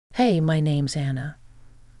Hey, my name's Anna.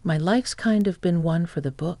 My life's kind of been one for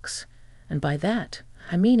the books, and by that,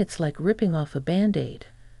 I mean it's like ripping off a Band-Aid.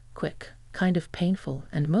 Quick, kind of painful,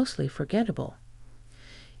 and mostly forgettable.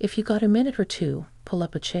 If you got a minute or two, pull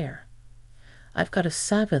up a chair. I've got a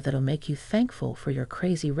saga that'll make you thankful for your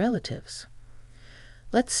crazy relatives.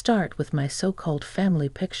 Let's start with my so-called family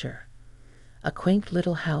picture. A quaint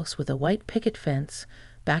little house with a white picket fence,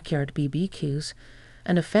 backyard BBQs,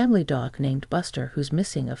 and a family dog named Buster who's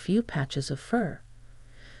missing a few patches of fur.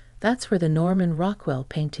 That's where the Norman Rockwell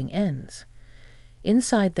painting ends.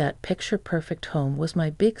 Inside that picture-perfect home was my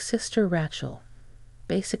big sister Rachel,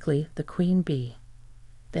 basically the queen bee.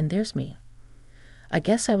 Then there's me. I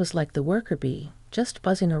guess I was like the worker bee, just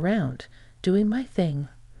buzzing around, doing my thing,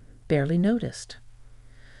 barely noticed.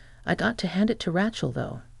 I got to hand it to Rachel,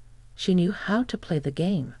 though. She knew how to play the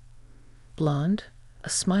game. Blonde, a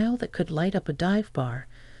smile that could light up a dive bar,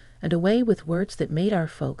 and a way with words that made our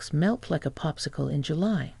folks melt like a popsicle in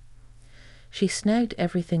July. She snagged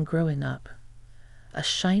everything growing up. A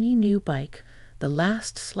shiny new bike, the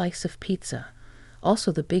last slice of pizza,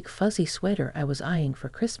 also the big fuzzy sweater I was eyeing for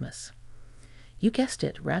Christmas. You guessed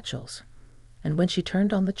it, Rachel's. And when she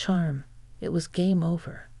turned on the charm, it was game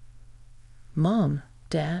over. Mom,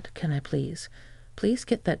 Dad, can I please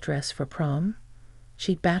get that dress for prom?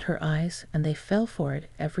 She'd bat her eyes, and they fell for it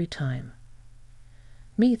every time.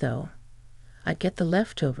 Me, though, I'd get the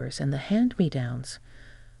leftovers and the hand-me-downs.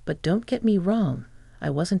 But don't get me wrong, I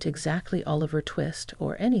wasn't exactly Oliver Twist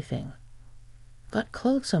or anything. Got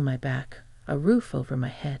clothes on my back, a roof over my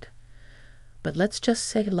head. But let's just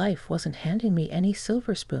say life wasn't handing me any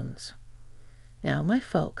silver spoons. Now, my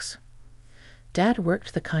folks. Dad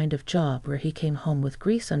worked the kind of job where he came home with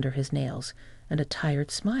grease under his nails and a tired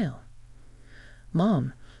smile.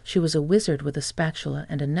 Mom, she was a wizard with a spatula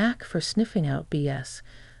and a knack for sniffing out BS,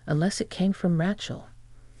 unless it came from Rachel.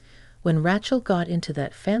 When Rachel got into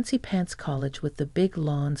that fancy-pants college with the big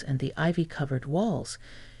lawns and the ivy-covered walls,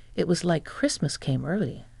 it was like Christmas came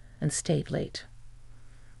early and stayed late.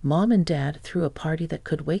 Mom and Dad threw a party that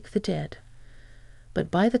could wake the dead.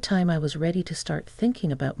 But by the time I was ready to start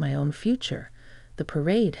thinking about my own future, the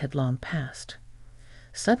parade had long passed.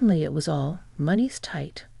 Suddenly it was all, money's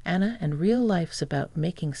tight, Anna, and real life's about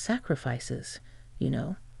making sacrifices, you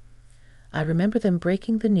know. I remember them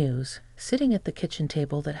breaking the news, sitting at the kitchen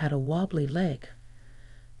table that had a wobbly leg.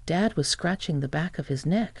 Dad was scratching the back of his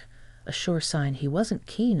neck, a sure sign he wasn't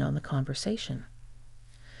keen on the conversation.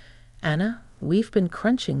 Anna, we've been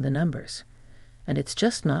crunching the numbers, and it's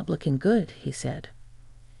just not looking good, he said.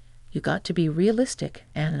 You got to be realistic,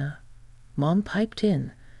 Anna. Mom piped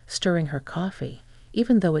in, stirring her coffee,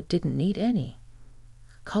 even though it didn't need any.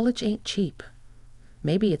 College ain't cheap.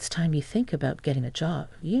 Maybe it's time you think about getting a job,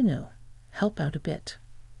 you know, help out a bit.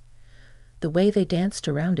 The way they danced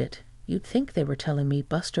around it, you'd think they were telling me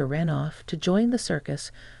Buster ran off to join the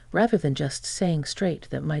circus rather than just saying straight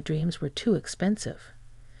that my dreams were too expensive.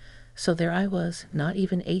 So there I was, not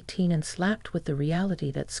even 18, and slapped with the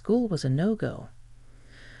reality that school was a no-go.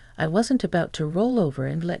 I wasn't about to roll over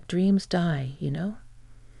and let dreams die, you know.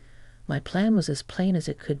 My plan was as plain as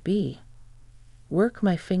it could be. Work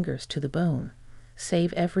my fingers to the bone,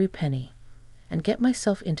 save every penny, and get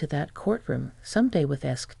myself into that courtroom someday with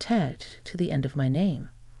ESC tagged to the end of my name.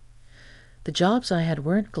 The jobs I had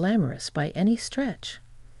weren't glamorous by any stretch.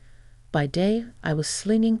 By day, I was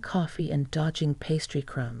slinging coffee and dodging pastry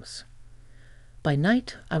crumbs. By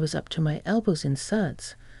night, I was up to my elbows in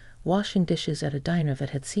suds, washing dishes at a diner that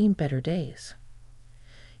had seen better days.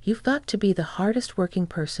 You've got to be the hardest working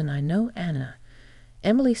person I know, Anna,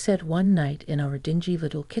 Emily said one night in our dingy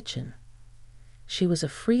little kitchen. She was a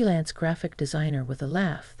freelance graphic designer with a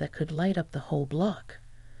laugh that could light up the whole block.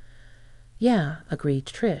 Yeah, agreed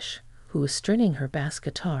Trish, who was stringing her bass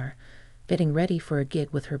guitar, getting ready for a gig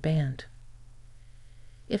with her band.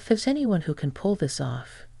 If there's anyone who can pull this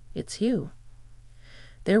off, it's you.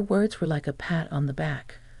 Their words were like a pat on the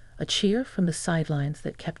back, a cheer from the sidelines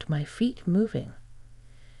that kept my feet moving.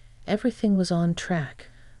 Everything was on track,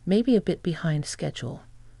 maybe a bit behind schedule,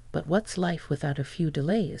 but what's life without a few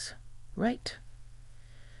delays, right?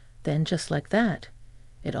 Then, just like that,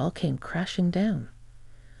 it all came crashing down.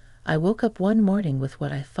 I woke up one morning with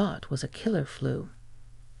what I thought was a killer flu.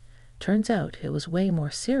 Turns out it was way more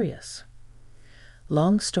serious.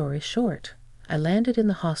 Long story short, I landed in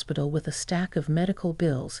the hospital with a stack of medical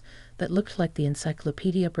bills that looked like the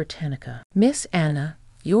Encyclopedia Britannica. Miss Anna,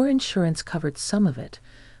 your insurance covered some of it,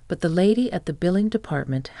 but the lady at the billing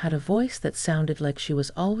department had a voice that sounded like she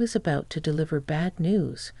was always about to deliver bad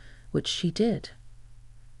news, which she did.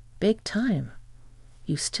 Big time.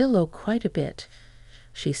 You still owe quite a bit,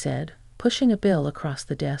 she said, pushing a bill across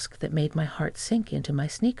the desk that made my heart sink into my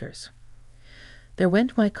sneakers. There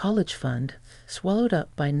went my college fund, swallowed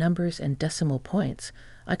up by numbers and decimal points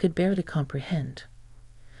I could barely comprehend.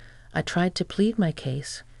 I tried to plead my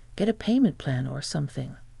case, get a payment plan or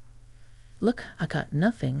something. Look, I got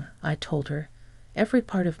nothing, I told her, every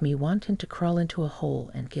part of me wanting to crawl into a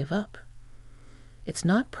hole and give up. It's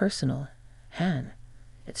not personal, Han.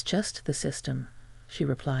 It's just the system, she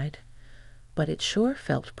replied. But it sure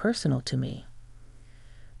felt personal to me.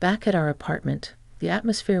 Back at our apartment, the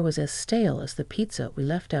atmosphere was as stale as the pizza we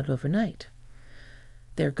left out overnight.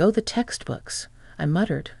 There go the textbooks, I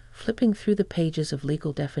muttered, flipping through the pages of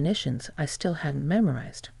legal definitions I still hadn't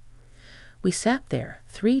memorized. We sat there,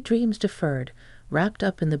 3 dreams deferred, wrapped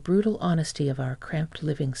up in the brutal honesty of our cramped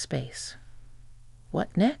living space.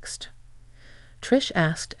 What next? Trish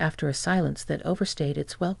asked after a silence that overstayed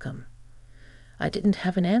its welcome. I didn't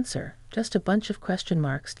have an answer, just a bunch of question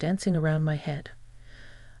marks dancing around my head.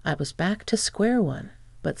 I was back to square one,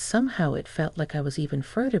 but somehow it felt like I was even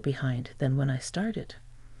further behind than when I started.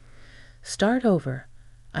 Start over,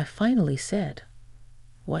 I finally said.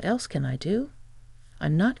 What else can I do?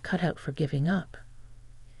 I'm not cut out for giving up.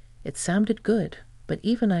 It sounded good, but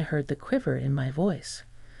even I heard the quiver in my voice.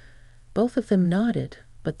 Both of them nodded,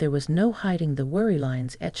 but there was no hiding the worry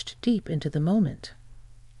lines etched deep into the moment.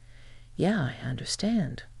 Yeah, I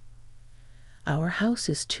understand. Our house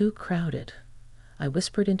is too crowded. I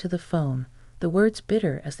whispered into the phone, the words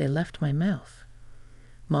bitter as they left my mouth.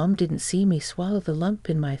 Mom didn't see me swallow the lump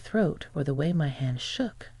in my throat or the way my hand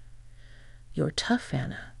shook. You're tough,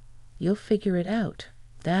 Anna. You'll figure it out,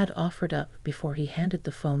 Dad offered up before he handed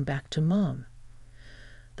the phone back to Mom.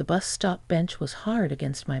 The bus stop bench was hard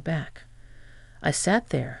against my back. I sat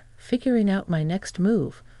there, figuring out my next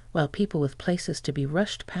move, while people with places to be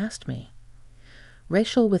rushed past me.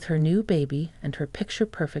 Rachel, with her new baby and her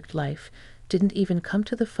picture-perfect life, didn't even come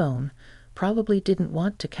to the phone, probably didn't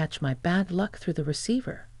want to catch my bad luck through the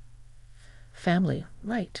receiver. Family,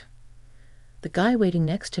 right. The guy waiting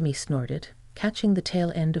next to me snorted, catching the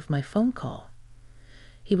tail end of my phone call.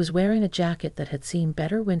 He was wearing a jacket that had seen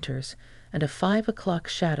better winters and a 5 o'clock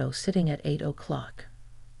shadow sitting at 8 o'clock.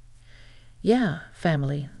 Yeah,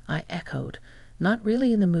 family, I echoed, not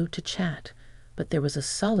really in the mood to chat, but there was a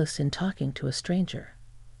solace in talking to a stranger.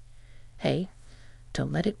 Hey,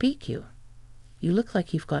 don't let it beat you. You look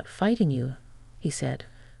like you've got fight in you, he said,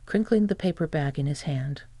 crinkling the paper bag in his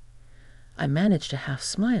hand. I managed a half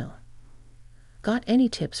smile. Got any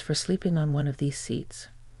tips for sleeping on one of these seats?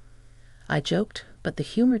 I joked, but the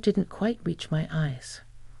humor didn't quite reach my eyes.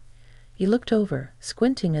 He looked over,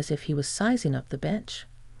 squinting as if he was sizing up the bench.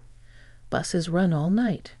 Buses run all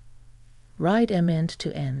night. Ride end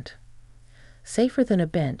to end. Safer than a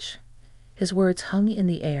bench. His words hung in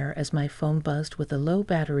the air as my phone buzzed with a low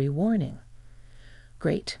battery warning.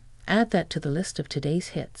 Great. Add that to the list of today's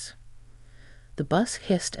hits. The bus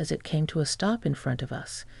hissed as it came to a stop in front of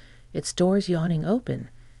us, its doors yawning open,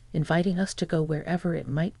 inviting us to go wherever it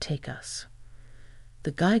might take us.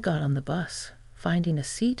 The guy got on the bus, finding a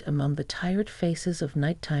seat among the tired faces of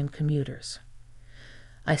nighttime commuters.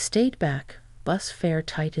 I stayed back, bus fare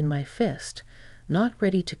tight in my fist, not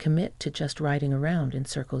ready to commit to just riding around in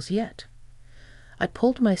circles yet. I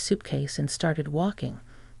pulled my suitcase and started walking,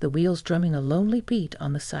 the wheels drumming a lonely beat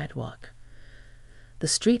on the sidewalk. The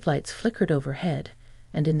streetlights flickered overhead,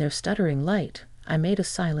 and in their stuttering light, I made a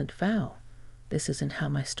silent vow. This isn't how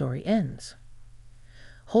my story ends.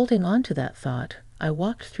 Holding on to that thought, I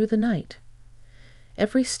walked through the night.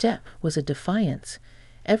 Every step was a defiance,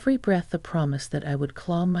 every breath a promise that I would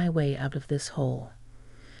claw my way out of this hole.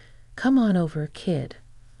 Come on over, kid.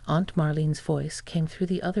 Aunt Marlene's voice came through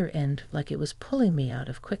the other end like it was pulling me out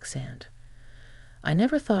of quicksand. I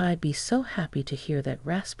never thought I'd be so happy to hear that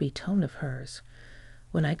raspy tone of hers.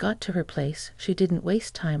 When I got to her place, she didn't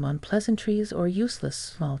waste time on pleasantries or useless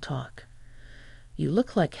small talk. You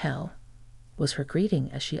look like hell, was her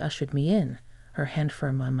greeting as she ushered me in, her hand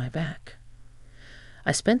firm on my back.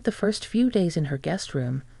 I spent the first few days in her guest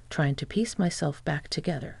room trying to piece myself back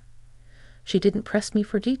together. She didn't press me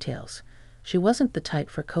for details. She wasn't the type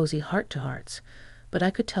for cozy heart-to-hearts, but I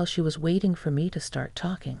could tell she was waiting for me to start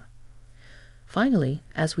talking. Finally,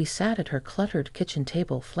 as we sat at her cluttered kitchen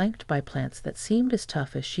table flanked by plants that seemed as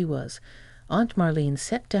tough as she was, Aunt Marlene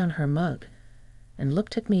set down her mug and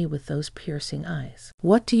looked at me with those piercing eyes.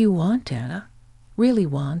 What do you want, Anna? Really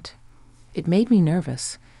want? It made me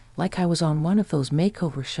nervous, like I was on one of those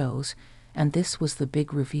makeover shows, and this was the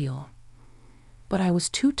big reveal. But I was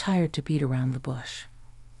too tired to beat around the bush.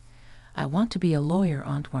 I want to be a lawyer,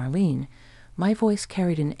 Aunt Marlene. My voice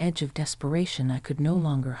carried an edge of desperation I could no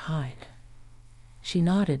longer hide. She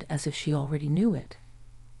nodded as if she already knew it.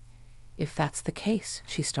 "If that's the case,"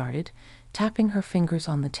 she started, tapping her fingers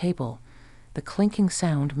on the table, the clinking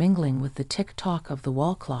sound mingling with the tick-tock of the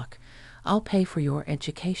wall clock, "I'll pay for your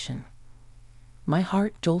education." My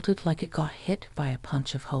heart jolted like it got hit by a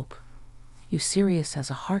punch of hope. "You serious as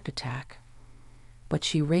a heart attack?" But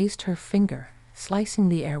she raised her finger, slicing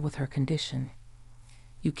the air with her condition.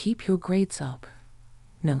 "You keep your grades up.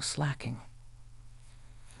 No slacking."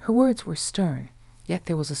 Her words were stern, yet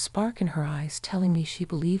there was a spark in her eyes telling me she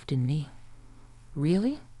believed in me.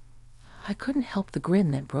 Really? I couldn't help the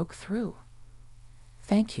grin that broke through.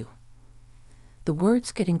 "Thank you." The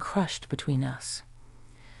words getting crushed between us.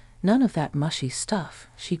 "None of that mushy stuff,"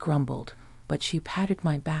 she grumbled, but she patted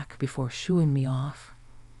my back before shooing me off.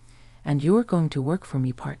 "And you're going to work for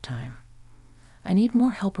me part-time. I need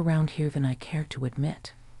more help around here than I care to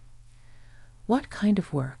admit." "What kind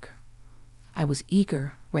of work?" I was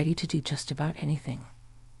eager, ready to do just about anything.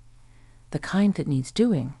 "The kind that needs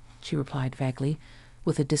doing," she replied vaguely,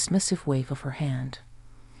 with a dismissive wave of her hand.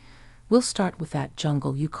 "We'll start with that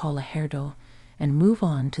jungle you call a hairdo and move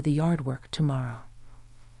on to the yard work tomorrow."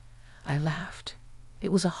 I laughed.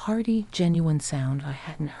 It was a hearty, genuine sound I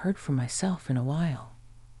hadn't heard from myself in a while.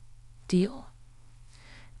 "Deal?"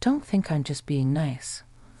 "Don't think I'm just being nice,"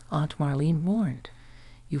 Aunt Marlene warned.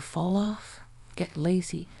 "You fall off, get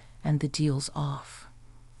lazy, and the deal's off."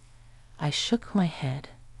 I shook my head,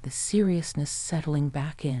 the seriousness settling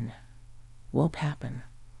back in. "Won't happen."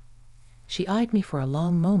 She eyed me for a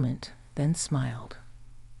long moment, then smiled.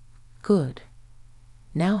 "Good.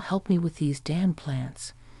 Now help me with these damn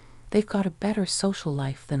plants. They've got a better social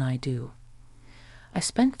life than I do." I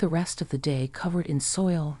spent the rest of the day covered in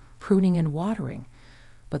soil, pruning and watering,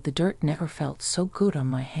 but the dirt never felt so good on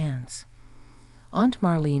my hands. Aunt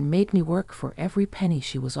Marlene made me work for every penny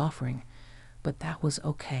she was offering, but that was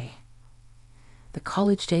okay. The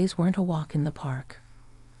college days weren't a walk in the park.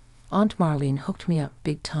 Aunt Marlene hooked me up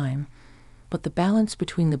big time, but the balance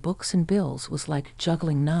between the books and bills was like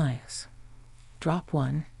juggling knives. Drop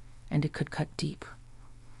one, and it could cut deep.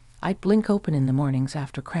 I'd blink open in the mornings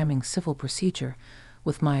after cramming civil procedure,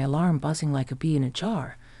 with my alarm buzzing like a bee in a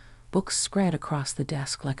jar, books spread across the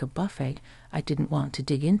desk like a buffet I didn't want to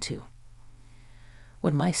dig into.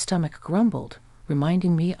 When my stomach grumbled,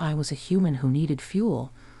 reminding me I was a human who needed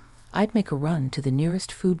fuel, I'd make a run to the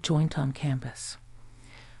nearest food joint on campus.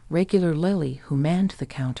 Regular Lily, who manned the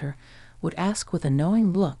counter, would ask with a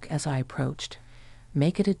knowing look as I approached,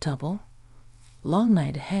 "Make it a double?" "Long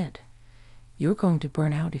night ahead. You're going to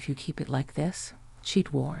burn out if you keep it like this," she'd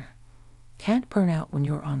warn. "Can't burn out when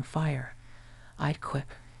you're on fire," I'd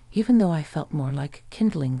quip, even though I felt more like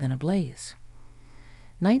kindling than a blaze.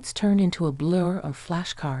 Nights turned into a blur of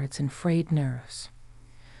flashcards and frayed nerves.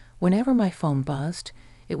 Whenever my phone buzzed,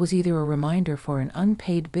 it was either a reminder for an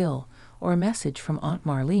unpaid bill or a message from Aunt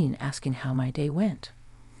Marlene asking how my day went.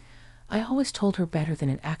 I always told her better than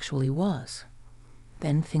it actually was.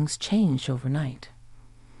 Then things changed overnight.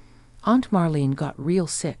 Aunt Marlene got real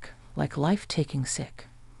sick, like life-taking sick.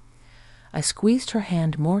 I squeezed her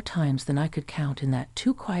hand more times than I could count in that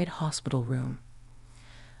too-quiet hospital room.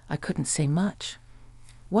 I couldn't say much.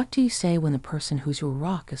 What do you say when the person who's your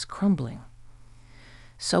rock is crumbling?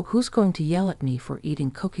 "So who's going to yell at me for eating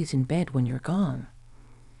cookies in bed when you're gone?"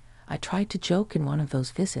 I tried to joke in one of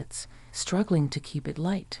those visits, struggling to keep it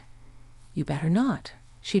light. "You better not,"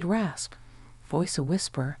 she'd rasp, voice a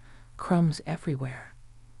whisper, crumbs everywhere.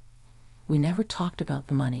 We never talked about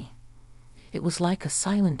the money. It was like a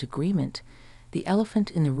silent agreement, the elephant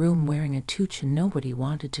in the room wearing a tuche nobody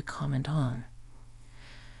wanted to comment on.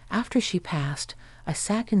 After she passed, I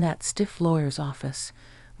sat in that stiff lawyer's office,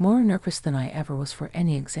 more nervous than I ever was for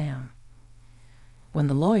any exam. When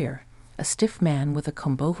the lawyer, a stiff man with a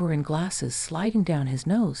comb-over and glasses sliding down his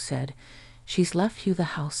nose, said, "She's left you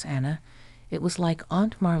the house, Anna," it was like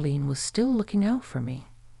Aunt Marlene was still looking out for me.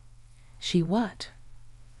 "She what?"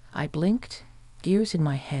 I blinked, gears in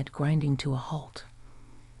my head grinding to a halt.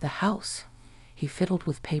 "The house," he fiddled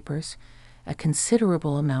with papers, "a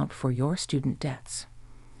considerable amount for your student debts.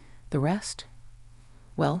 The rest?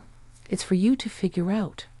 Well, it's for you to figure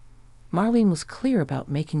out. Marlene was clear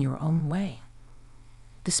about making your own way."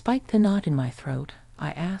 Despite the knot in my throat,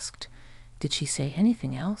 I asked, "Did she say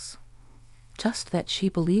anything else?" "Just that she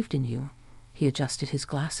believed in you," he adjusted his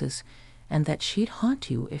glasses, "and that she'd haunt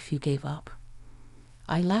you if you gave up."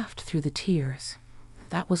 I laughed through the tears.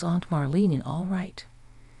 That was Aunt Marlene in all right.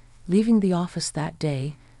 Leaving the office that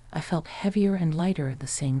day, I felt heavier and lighter at the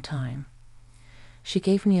same time. She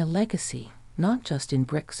gave me a legacy, not just in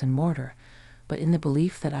bricks and mortar, but in the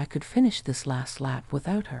belief that I could finish this last lap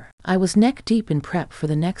without her. I was neck deep in prep for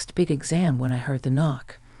the next big exam when I heard the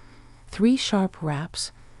knock. 3 sharp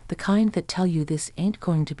raps, the kind that tell you this ain't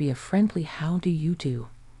going to be a friendly how do you do.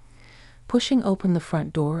 Pushing open the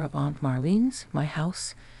front door of Aunt Marlene's, my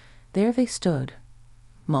house, there they stood.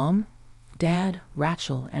 Mom, Dad,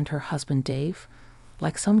 Rachel, and her husband Dave,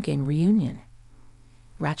 like some game reunion.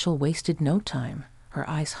 Rachel wasted no time, her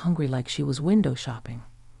eyes hungry like she was window shopping.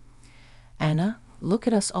 Anna, look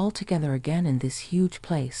at us all together again in this huge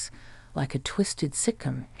place, like a twisted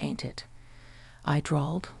sitcom, ain't it? I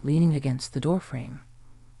drawled, leaning against the doorframe.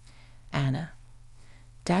 Anna.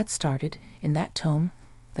 Dad started, in that tone,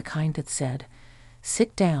 the kind that said,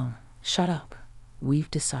 "Sit down, shut up, we've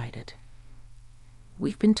decided.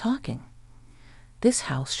 We've been talking. This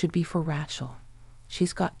house should be for Rachel.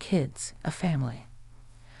 She's got kids, a family."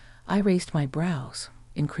 I raised my brows,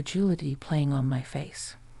 incredulity playing on my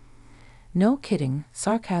face. No kidding,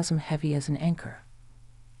 sarcasm heavy as an anchor.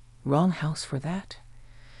 Wrong house for that.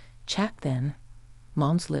 Chat then.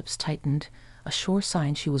 Mom's lips tightened, a sure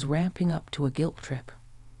sign she was ramping up to a guilt trip.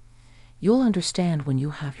 You'll understand when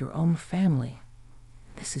you have your own family.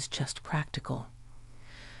 This is just practical.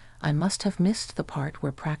 I must have missed the part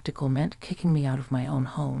where practical meant kicking me out of my own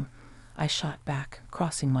home. I shot back,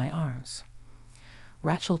 crossing my arms.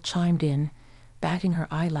 Rachel chimed in, batting her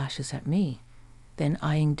eyelashes at me, then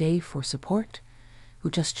eyeing Dave for support,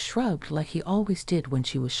 who just shrugged like he always did when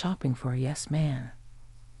she was shopping for a yes man.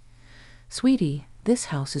 Sweetie, this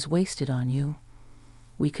house is wasted on you.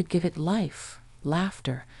 We could give it life,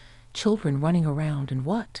 laughter, children running around, and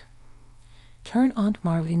what? Turn Aunt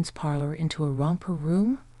Marlene's parlor into a romper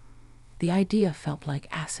room? The idea felt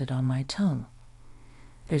like acid on my tongue.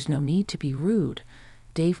 There's no need to be rude,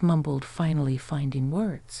 Dave mumbled, finally finding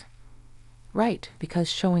words. Right, because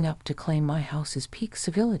showing up to claim my house is peak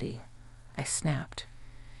civility. I snapped.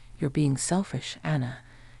 You're being selfish, Anna,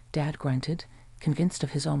 Dad grunted, convinced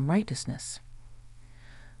of his own righteousness.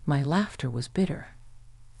 My laughter was bitter.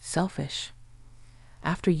 Selfish.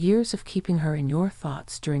 After years of keeping her in your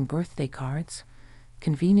thoughts during birthday cards,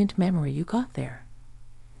 convenient memory you got there.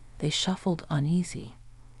 They shuffled uneasy.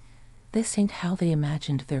 This ain't how they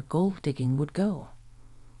imagined their gold digging would go.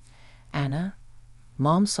 Anna,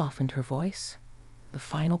 Mom softened her voice. The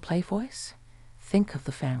final play voice? Think of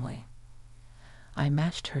the family. I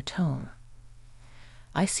matched her tone.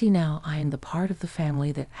 I see now I am the part of the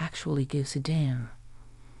family that actually gives a damn.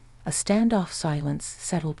 A standoff silence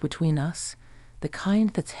settled between us, the kind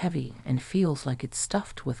that's heavy and feels like it's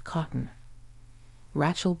stuffed with cotton.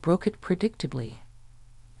 Rachel broke it predictably.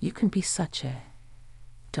 You can be such a...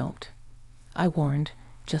 Don't. I warned,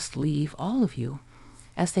 just leave, all of you,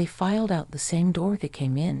 as they filed out the same door they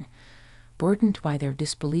came in, burdened by their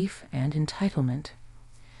disbelief and entitlement.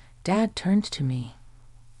 Dad turned to me.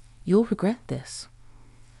 You'll regret this.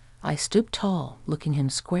 I stood tall, looking him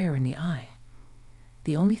square in the eye.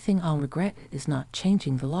 The only thing I'll regret is not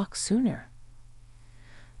changing the lock sooner.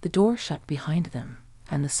 The door shut behind them,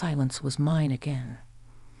 and the silence was mine again.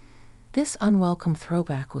 This unwelcome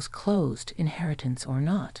throwback was closed, inheritance or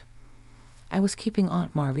not. I was keeping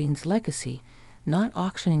Aunt Marlene's legacy, not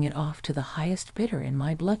auctioning it off to the highest bidder in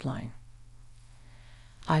my bloodline.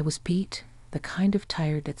 I was beat, the kind of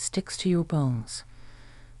tired that sticks to your bones.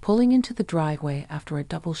 Pulling into the driveway after a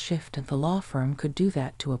double shift at the law firm could do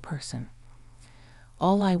that to a person.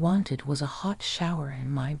 All I wanted was a hot shower in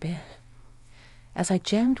my bed. As I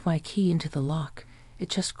jammed my key into the lock, it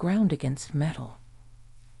just ground against metal.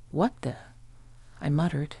 What the? I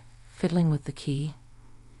muttered, fiddling with the key.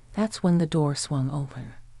 That's when the door swung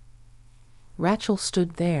open. Rachel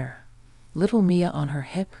stood there, little Mia on her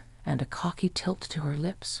hip and a cocky tilt to her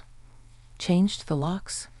lips. Changed the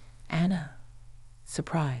locks, Anna.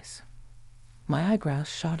 Surprise. My eyebrows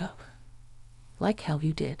shot up. Like hell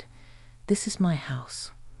you did. This is my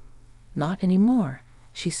house. Not anymore,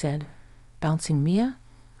 she said, bouncing Mia,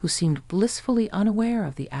 who seemed blissfully unaware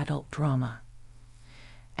of the adult drama.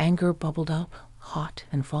 Anger bubbled up, hot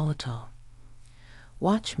and volatile.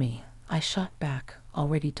 Watch me, I shot back,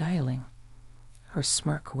 already dialing. Her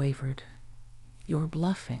smirk wavered. You're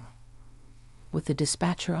bluffing. With the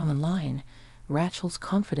dispatcher on the line, Rachel's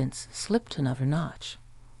confidence slipped another notch.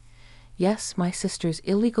 Yes, my sisters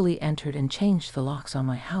illegally entered and changed the locks on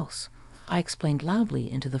my house, I explained loudly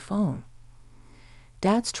into the phone.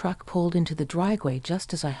 Dad's truck pulled into the driveway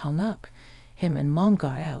just as I hung up. Him and Mom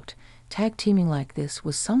got out. Tag-teaming like this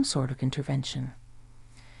was some sort of intervention.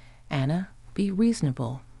 Anna, be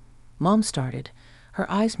reasonable. Mom started, her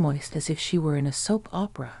eyes moist as if she were in a soap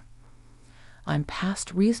opera. I'm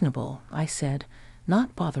past reasonable, I said,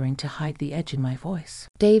 not bothering to hide the edge in my voice.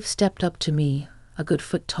 Dave stepped up to me, a good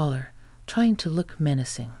foot taller, trying to look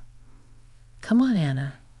menacing. "Come on,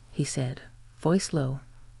 Anna," he said, voice low.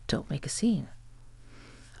 "Don't make a scene."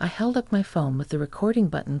 I held up my phone with the recording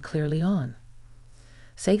button clearly on.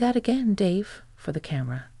 "Say that again, Dave," for the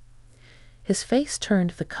camera. His face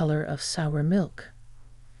turned the color of sour milk.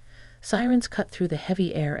 Sirens cut through the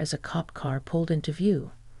heavy air as a cop car pulled into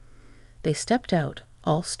view. They stepped out,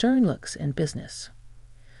 all stern looks and business.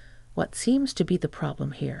 "What seems to be the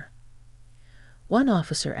problem here?" One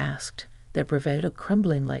officer asked, their bravado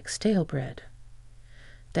crumbling like stale bread.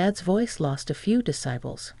 Dad's voice lost a few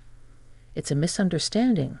decibels. "It's a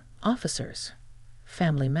misunderstanding, officers.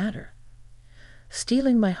 Family matter."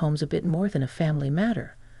 "Stealing my home's a bit more than a family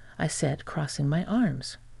matter," I said, crossing my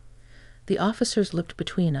arms. The officers looked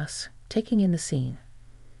between us, taking in the scene.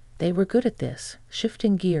 They were good at this,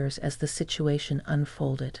 shifting gears as the situation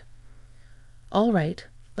unfolded. "All right,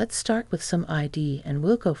 let's start with some ID and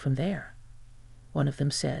we'll go from there," one of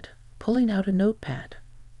them said, pulling out a notepad.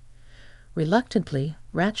 Reluctantly,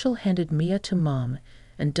 Rachel handed Mia to Mom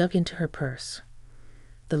and dug into her purse.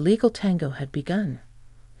 The legal tango had begun.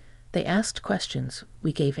 They asked questions,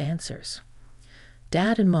 we gave answers.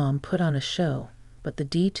 Dad and Mom put on a show, but the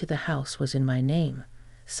deed to the house was in my name,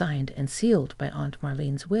 signed and sealed by Aunt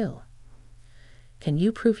Marlene's will. "Can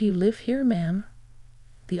you prove you live here, ma'am?"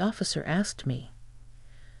 the officer asked me.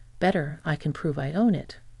 "Better, I can prove I own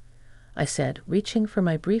it," I said, reaching for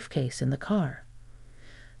my briefcase in the car.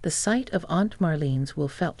 The sight of Aunt Marlene's will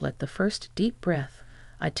felt like the first deep breath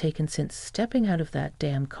I'd taken since stepping out of that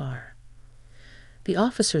damn car. The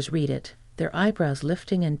officers read it, their eyebrows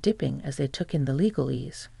lifting and dipping as they took in the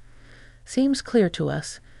legalese. "Seems clear to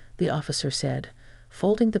us," the officer said,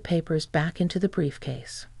 folding the papers back into the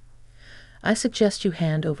briefcase. "I suggest you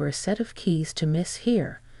hand over a set of keys to Miss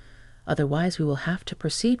here. Otherwise we will have to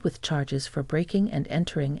proceed with charges for breaking and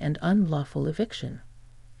entering and unlawful eviction."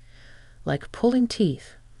 Like pulling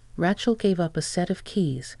teeth, Rachel gave up a set of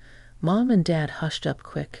keys. Mom and Dad hushed up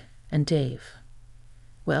quick, and Dave,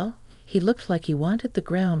 well, he looked like he wanted the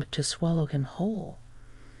ground to swallow him whole.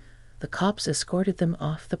 The cops escorted them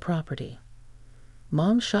off the property.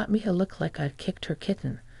 Mom shot me a look like I'd kicked her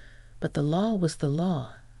kitten, but the law was the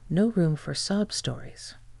law, no room for sob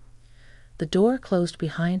stories. The door closed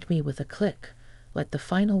behind me with a click, like the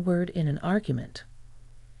final word in an argument.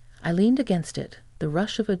 I leaned against it, the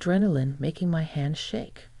rush of adrenaline making my hands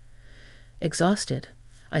shake. Exhausted,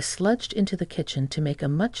 I sludged into the kitchen to make a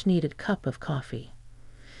much-needed cup of coffee.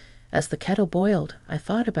 As the kettle boiled, I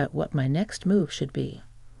thought about what my next move should be.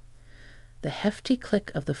 The hefty click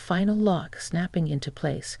of the final lock snapping into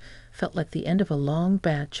place felt like the end of a long,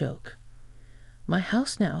 bad joke. My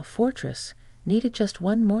house now, fortress, needed just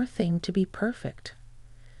one more thing to be perfect.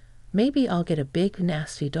 "Maybe I'll get a big,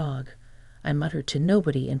 nasty dog," I muttered to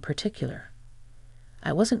nobody in particular.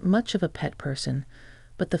 I wasn't much of a pet person,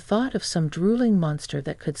 but the thought of some drooling monster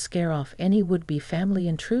that could scare off any would-be family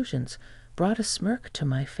intrusions brought a smirk to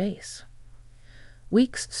my face.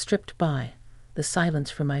 Weeks stripped by. The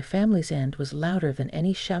silence from my family's end was louder than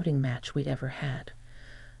any shouting match we'd ever had.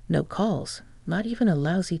 No calls, not even a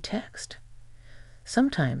lousy text.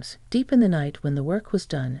 Sometimes, deep in the night when the work was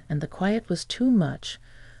done and the quiet was too much,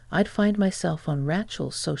 I'd find myself on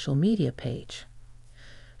Rachel's social media page.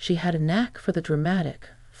 She had a knack for the dramatic,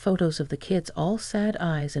 photos of the kids all sad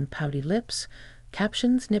eyes and pouty lips,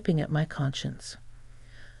 captions nipping at my conscience.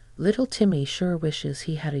 "Little Timmy sure wishes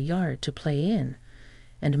he had a yard to play in,"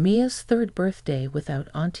 and Mia's 3rd birthday without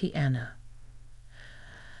Auntie Anna.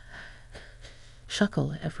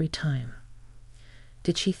 Chuckle every time.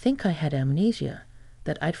 Did she think I had amnesia,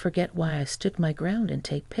 that I'd forget why I stood my ground and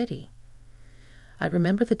take pity? I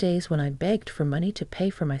remember the days when I begged for money to pay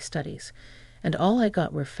for my studies, and all I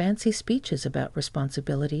got were fancy speeches about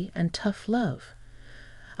responsibility and tough love.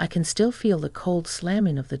 I can still feel the cold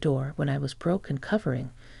slamming of the door when I was broke and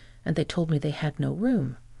covering, and they told me they had no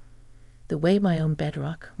room. The way my own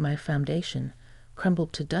bedrock, my foundation,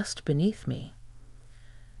 crumbled to dust beneath me.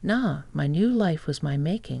 Nah, my new life was my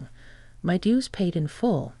making, my dues paid in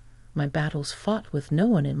full, my battles fought with no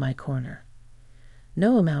one in my corner.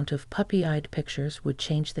 No amount of puppy-eyed pictures would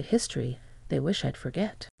change the history they wish I'd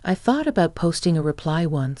forget. I thought about posting a reply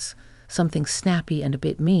once, something snappy and a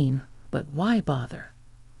bit mean, but why bother?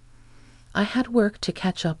 I had work to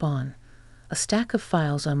catch up on, a stack of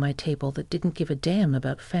files on my table that didn't give a damn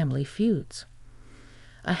about family feuds.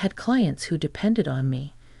 I had clients who depended on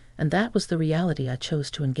me, and that was the reality I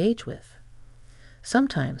chose to engage with.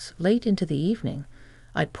 Sometimes, late into the evening,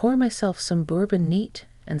 I'd pour myself some bourbon neat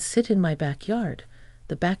and sit in my backyard,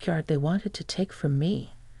 the backyard they wanted to take from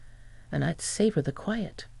me. and I'd savor the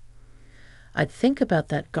quiet. I'd think about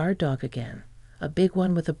that guard dog again, a big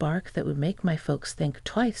one with a bark that would make my folks think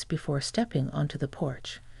twice before stepping onto the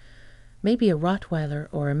porch. Maybe a Rottweiler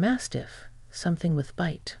or a Mastiff, something with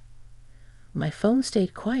bite. My phone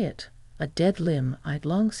stayed quiet, a dead limb I'd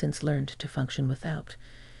long since learned to function without,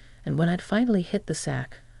 and when I'd finally hit the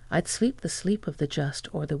sack, I'd sleep the sleep of the just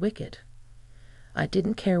or the wicked. I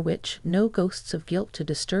didn't care which, no ghosts of guilt to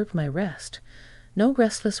disturb my rest, no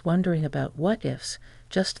restless wondering about what-ifs,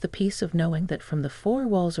 just the peace of knowing that from the four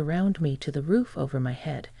walls around me to the roof over my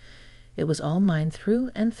head, it was all mine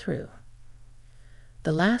through and through.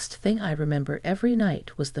 The last thing I remember every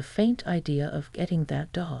night was the faint idea of getting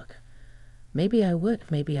that dog. Maybe I would,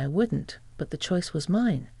 maybe I wouldn't, but the choice was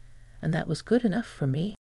mine, and that was good enough for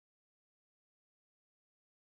me.